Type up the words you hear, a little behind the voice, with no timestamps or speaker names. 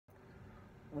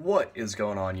What is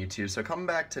going on, YouTube? So coming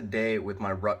back today with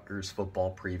my Rutgers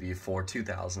football preview for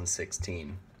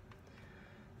 2016.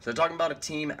 So talking about a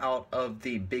team out of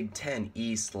the Big Ten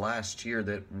East last year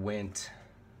that went,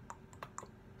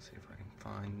 let's see if I can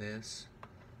find this,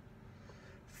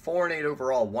 4-8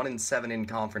 overall, 1-7 in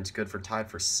conference, good for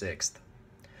tied for 6th.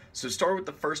 So start with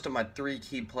the first of my three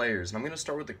key players, and I'm going to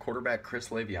start with the quarterback, Chris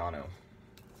Laviano.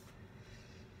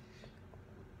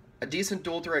 A decent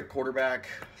dual threat quarterback,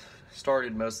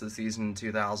 started most of the season in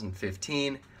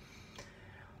 2015.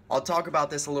 I'll talk about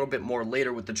this a little bit more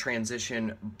later with the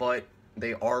transition, but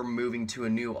they are moving to a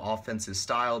new offensive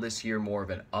style this year, more of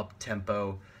an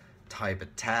up-tempo type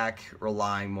attack,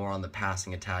 relying more on the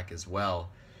passing attack as well.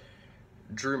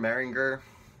 Drew Mehringer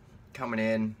coming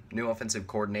in, new offensive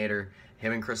coordinator.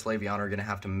 Him and Chris Laviano are going to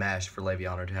have to mesh for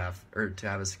Laviano to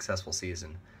have a successful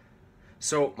season.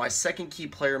 So my second key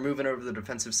player moving over to the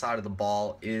defensive side of the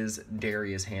ball is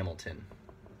Darius Hamilton.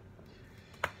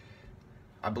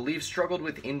 I believe struggled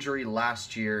with injury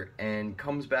last year and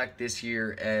comes back this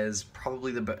year as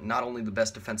probably not only the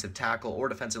best defensive tackle or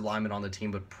defensive lineman on the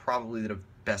team, but probably the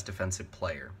best defensive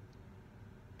player.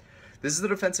 This is the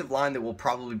defensive line that will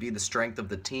probably be the strength of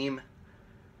the team.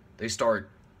 They start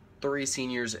 3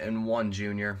 seniors and 1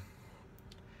 junior,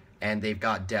 and they've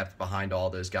got depth behind all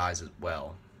those guys as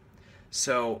well.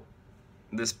 So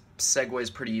this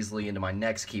segues pretty easily into my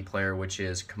next key player, which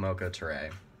is Kemoko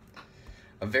Turay,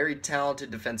 a very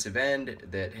talented defensive end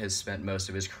that has spent most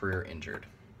of his career injured.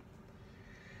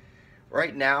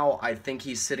 Right now, I think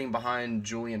he's sitting behind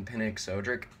Julian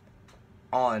Pinnick-Odrick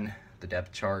on the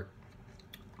depth chart.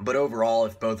 But overall,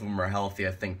 if both of them are healthy,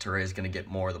 I think Turay is going to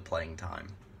get more of the playing time.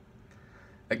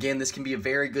 Again, this can be a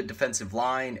very good defensive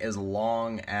line as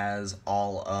long as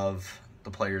all of the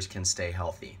players can stay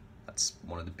healthy. That's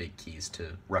one of the big keys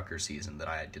to Rutgers season that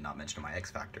I did not mention in my X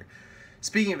Factor.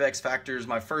 Speaking of X Factors,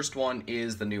 my first one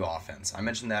is the new offense. I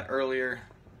mentioned that earlier.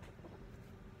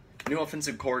 New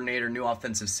offensive coordinator, new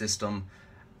offensive system.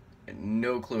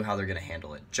 No clue how they're going to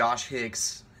handle it. Josh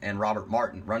Hicks and Robert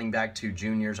Martin, running back 2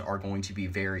 juniors, are going to be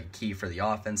very key for the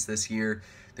offense this year.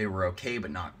 They were okay,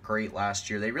 but not great last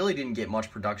year. They really didn't get much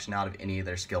production out of any of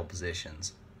their skill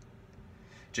positions.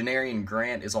 Janarian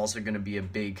Grant is also going to be a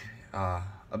big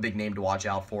name to watch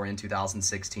out for in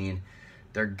 2016.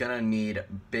 They're going to need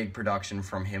big production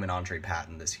from him and Andre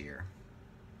Patton this year.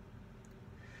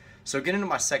 So getting into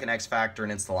my second X factor,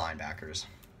 and it's the linebackers.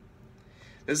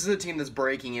 This is a team that's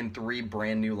breaking in 3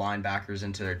 brand new linebackers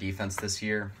into their defense this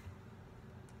year.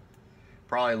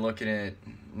 Probably looking at,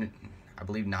 I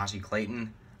believe, Najee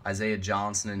Clayton, Isaiah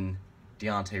Johnson, and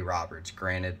Deontay Roberts.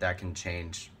 Granted, that can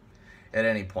change at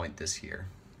any point this year.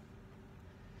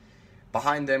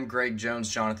 Behind them, Greg Jones,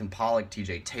 Jonathan Pollock,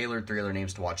 TJ Taylor, 3 other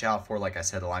names to watch out for. Like I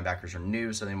said, the linebackers are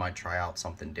new, so they might try out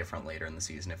something different later in the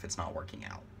season if it's not working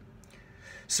out.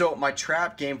 So my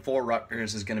trap game for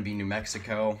Rutgers is going to be New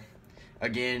Mexico.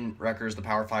 Again, Rutgers, the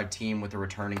Power 5 team with a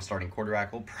returning starting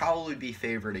quarterback, will probably be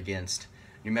favored against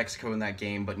New Mexico in that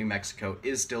game, but New Mexico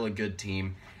is still a good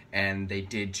team, and they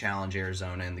did challenge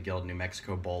Arizona in the Guild New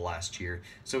Mexico Bowl last year,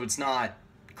 so it's not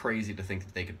crazy to think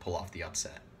that they could pull off the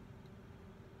upset.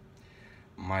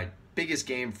 My biggest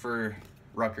game for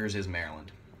Rutgers is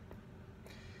Maryland.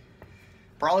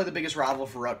 Probably the biggest rival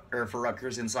for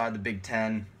Rutgers inside the Big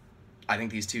Ten. I think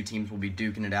these two teams will be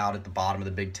duking it out at the bottom of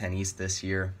the Big Ten East this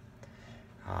year.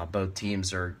 Both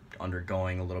teams are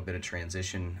undergoing a little bit of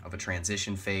a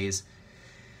transition phase,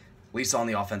 at least on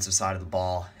the offensive side of the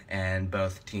ball, and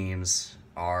both teams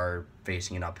are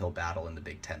facing an uphill battle in the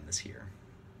Big Ten this year.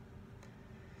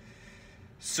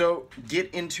 So,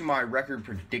 get into my record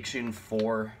prediction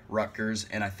for Rutgers,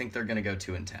 and I think they're going to go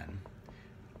 2-10.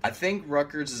 I think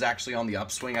Rutgers is actually on the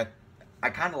upswing. I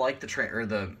kind of like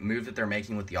the move that they're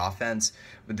making with the offense,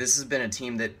 but this has been a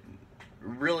team that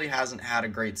really hasn't had a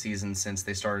great season since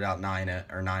they started out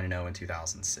 9-0 in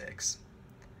 2006.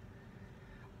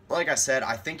 Like I said,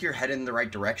 I think you're headed in the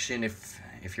right direction. If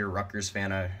you're a Rutgers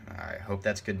fan, I hope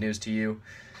that's good news to you.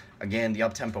 Again, the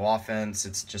up-tempo offense,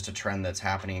 it's just a trend that's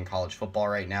happening in college football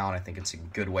right now, and I think it's a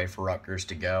good way for Rutgers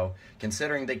to go,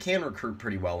 considering they can recruit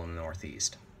pretty well in the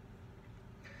Northeast.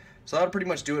 So that'll pretty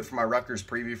much do it for my Rutgers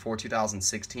preview for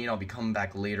 2016. I'll be coming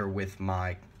back later with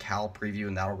my Cal preview,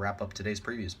 and that'll wrap up today's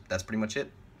previews. That's pretty much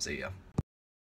it. See ya.